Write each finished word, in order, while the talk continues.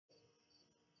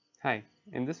Hi,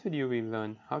 in this video we'll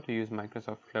learn how to use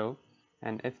Microsoft Flow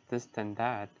and if this then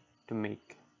that to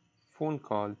make phone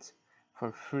calls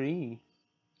for free.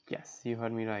 Yes, you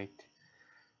heard me right.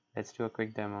 Let's do a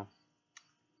quick demo.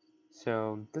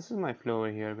 So this is my flow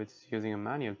over here, which is using a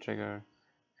manual trigger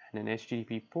and an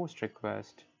HTTP post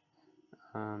request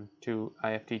to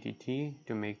IFTTT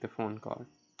to make the phone call.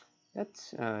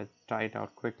 Let's try it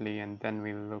out quickly and then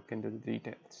we'll look into the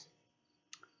details.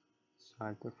 So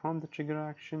I'll perform the trigger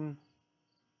action,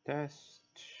 test,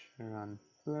 run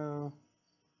flow,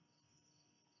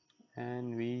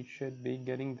 and we should be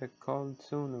getting the call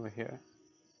soon over here.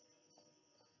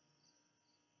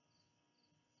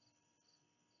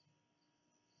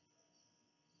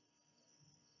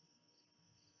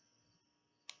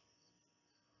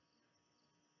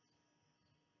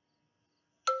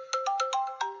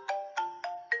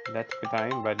 That took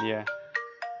time, but yeah,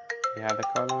 we have the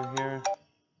call over here.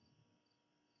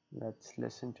 Let's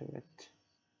listen to it.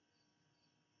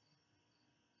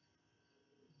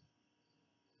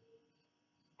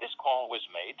 This call was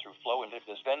made through Flow and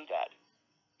IFTTT then that.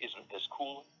 Isn't this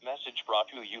cool? Message brought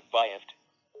to you by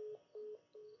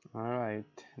IFTTT.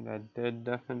 Alright, that did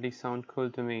definitely sound cool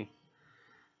to me.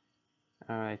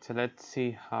 Alright, so let's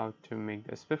see how to make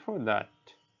this. Before that,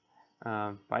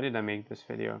 why did I make this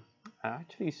video? I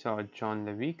actually saw Jon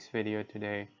Leveque's video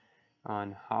today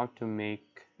on how to make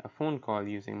a phone call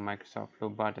using Microsoft Flow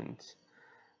buttons.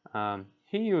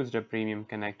 He used a premium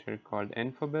connector called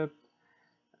InfoBip,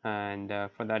 and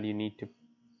for that you need to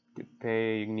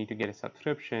pay, you need to get a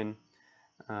subscription.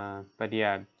 But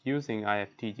yeah, using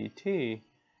IFTTT,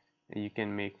 you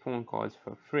can make phone calls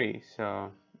for free.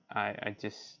 So I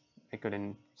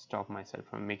couldn't stop myself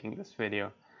from making this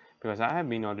video because I have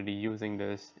been already using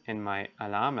this in my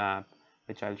alarm app,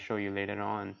 which I'll show you later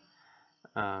on.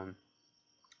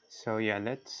 So yeah,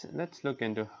 let's look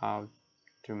into how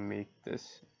to make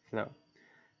this flow.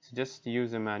 So just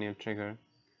use a manual trigger,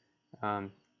 add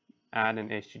an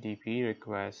HTTP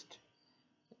request,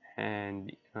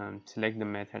 and select the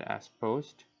method as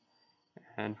post.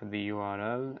 And for the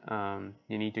URL,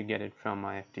 you need to get it from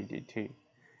IFTTT.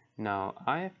 Now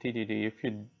IFTTT, if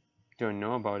you don't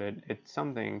know about it, it's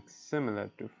something similar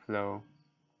to Flow.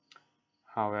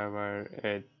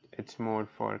 However, it's more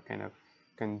for kind of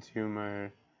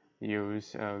consumer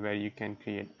use, where you can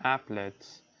create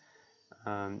applets.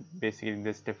 Basically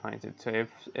this defines it. So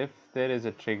if there is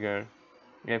a trigger,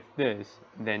 if this,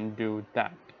 then do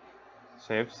that.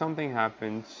 So if something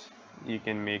happens, you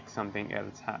can make something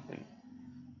else happen,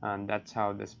 and that's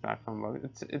how this platform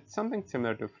works. It's something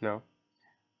similar to Flow,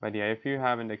 but yeah, if you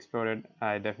haven't explored it,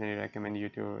 I definitely recommend you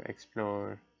to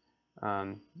explore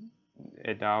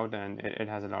it out, and it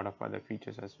has a lot of other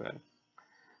features as well.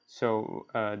 So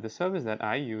the service that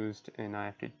I used in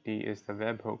IFTTT is the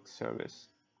webhooks service.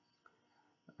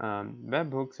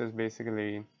 Webhooks is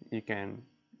basically, you can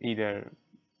either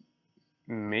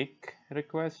make a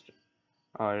request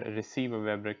or receive a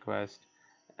web request,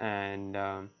 and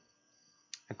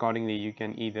accordingly you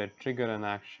can either trigger an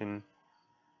action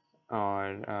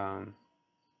or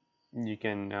you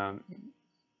can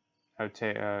I would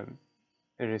say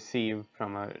receive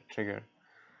from a trigger.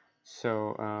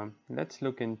 So let's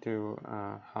look into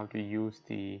how to use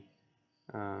the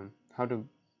how to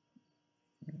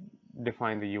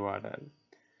define the URL.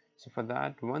 So for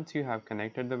that, once you have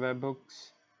connected the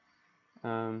webhooks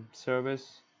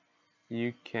service,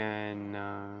 you can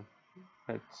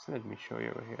let me show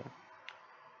you over here.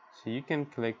 So you can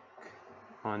click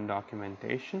on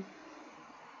documentation,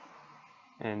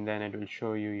 and then it will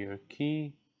show you your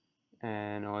key,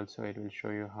 and also it will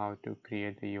show you how to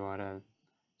create the URL.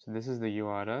 So this is the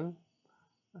URL.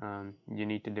 You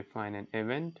need to define an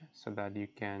event so that you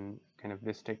can kind of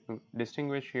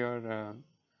distinguish your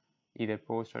either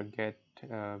post or get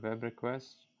web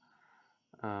requests.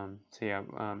 So yeah,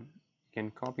 you can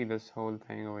copy this whole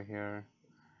thing over here,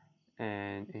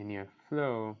 and in your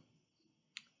flow,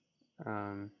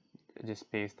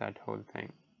 just paste that whole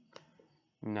thing.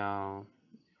 Now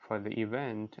for the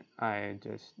event,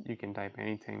 you can type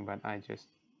anything, but I just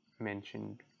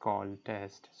mentioned call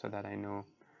test so that I know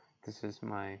this is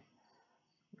my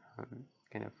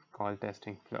kind of call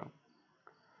testing flow.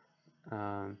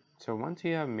 So once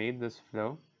you have made this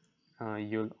flow,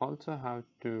 you'll also have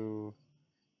to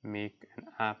make an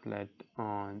applet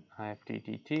on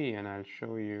IFTTT, and I'll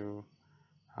show you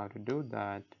how to do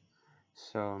that.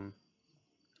 So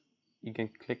you can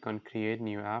click on create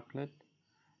new applet.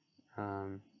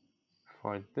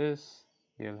 For this,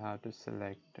 you'll have to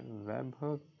select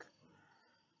webhook.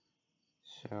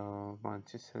 So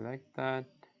once you select that,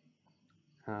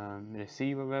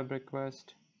 receive a web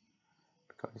request,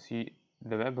 because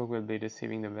the webhook will be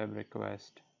receiving the web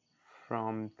request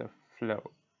from the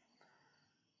flow.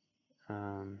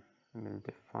 We'll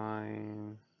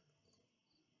define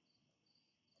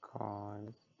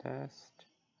call test,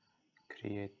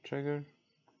 create trigger,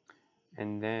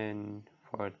 and then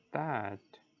for that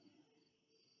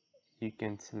you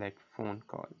can select phone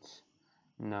calls.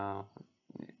 Now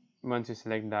once you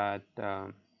select that,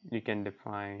 you can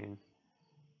define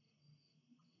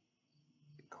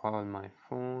call my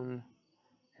phone,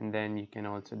 and then you can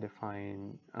also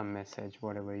define a message,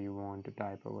 whatever you want to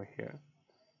type over here.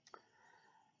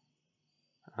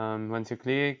 Once you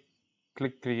click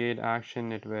create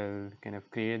action, it will kind of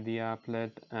create the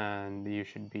applet, and you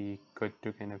should be good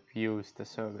to kind of use the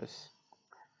service.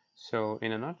 So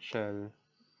in a nutshell, what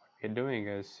we're doing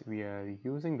is we are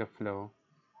using the flow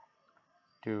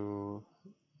to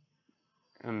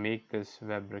make this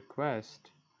web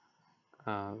request,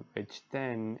 which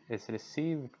then is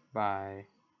received by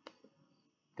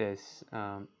this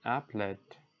applet,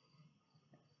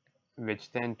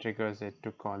 which then triggers it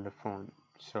to call the phone.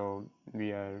 So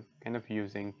we are kind of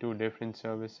using two different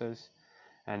services,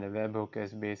 and the webhook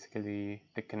is basically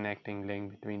the connecting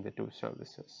link between the two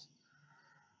services,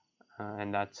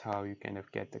 and that's how you kind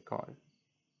of get the call.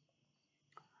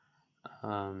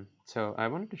 So I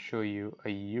wanted to show you a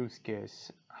use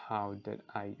case. How did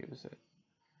I use it?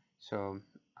 So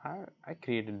I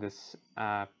created this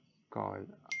app called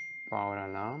Power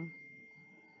Alarm,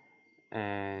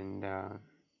 and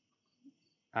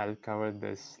I'll cover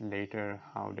this later.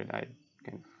 How did I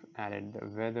kind of added the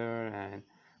weather and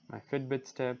my Fitbit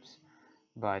steps,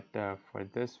 but for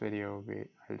this video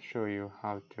I'll show you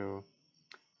how to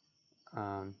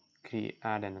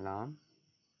add an alarm.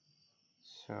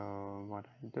 So what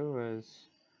I'll do is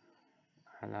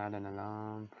I'll add an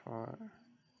alarm. For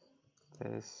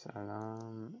this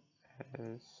alarm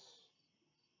is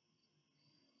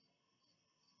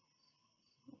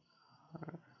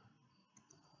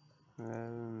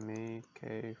will make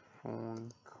a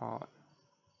phone call.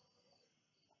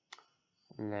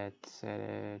 Let's set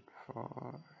it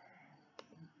for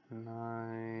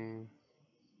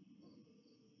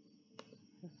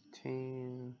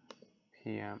 9:15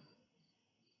 p.m.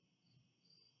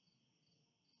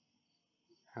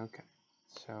 Okay,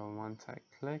 so once I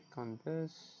click on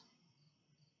this,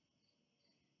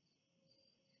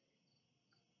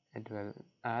 it will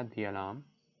add the alarm,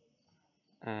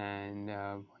 and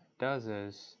what it does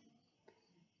is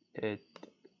it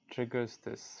triggers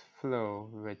this flow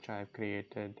which I've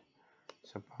created.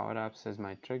 So PowerApps is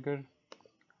my trigger.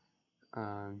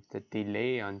 The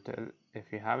delay until,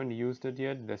 if you haven't used it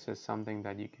yet, this is something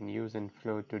that you can use in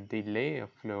Flow to delay a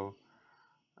flow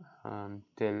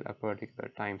till a particular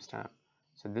timestamp.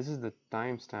 So this is the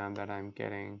timestamp that I'm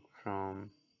getting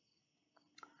from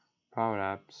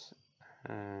PowerApps,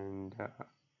 and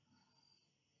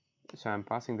so I'm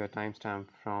passing the timestamp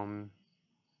from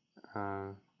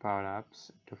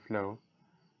PowerApps to Flow,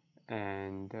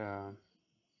 and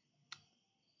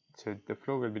so the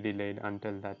flow will be delayed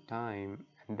until that time,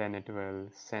 and then it will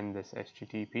send this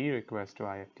HTTP request to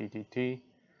IFTTT,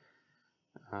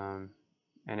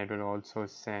 and it will also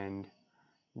send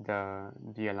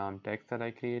the alarm text that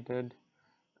I created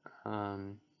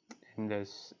in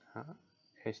this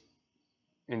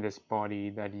body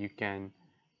that you can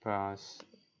pass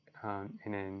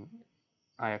in an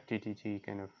IFTTT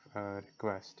kind of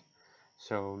request.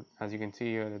 So as you can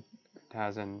see here, it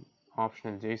has an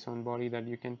optional JSON body that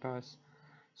you can pass.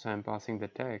 So I'm passing the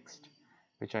text,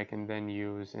 which I can then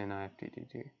use in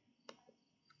IFTTT.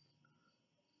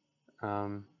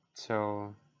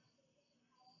 So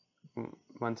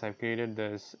once I've created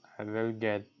this, I will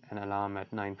get an alarm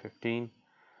at 9:15.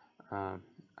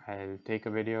 I'll take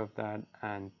a video of that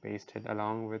and paste it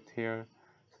along with here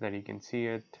so that you can see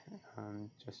it,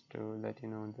 just to let you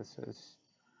know this is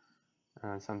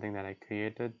something that I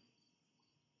created.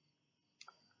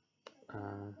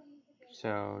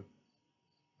 So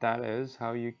that is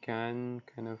how you can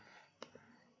kind of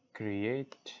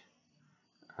create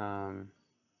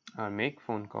or make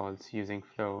phone calls using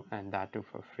Flow, and that too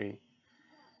for free.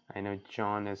 I know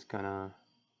John is gonna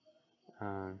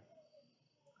I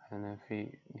don't know if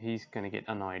he's gonna get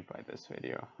annoyed by this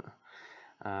video.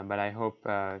 But I hope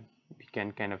we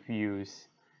can kind of use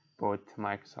both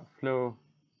Microsoft Flow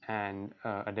and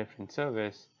a different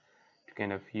service to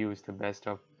kind of use the best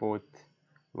of both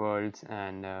worlds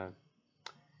and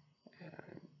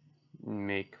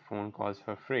make phone calls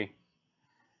for free.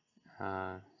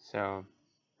 So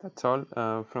that's all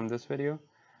from this video.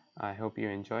 I hope you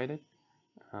enjoyed it.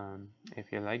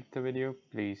 If you liked the video,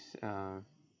 please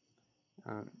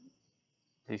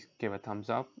please give a thumbs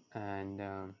up, and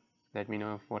let me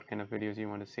know what kind of videos you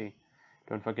want to see.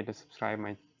 Don't forget to subscribe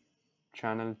my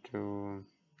channel to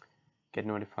get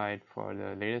notified for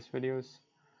the latest videos.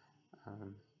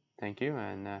 Thank you,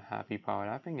 and happy power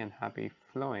apping and happy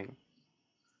flowing.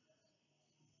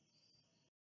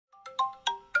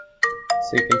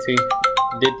 So you can see,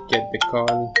 did get the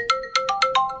call.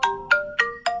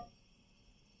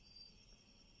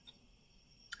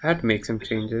 I had to make some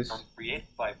changes. Created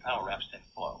by PowerApps and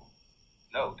Flow.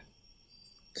 Note.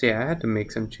 So yeah, I had to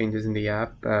make some changes in the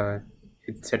app.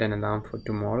 It set an alarm for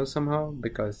tomorrow somehow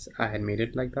because I had made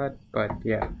it like that. But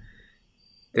yeah,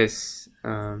 this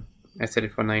I set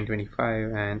it for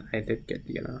 9:25 and I did get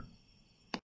the alarm.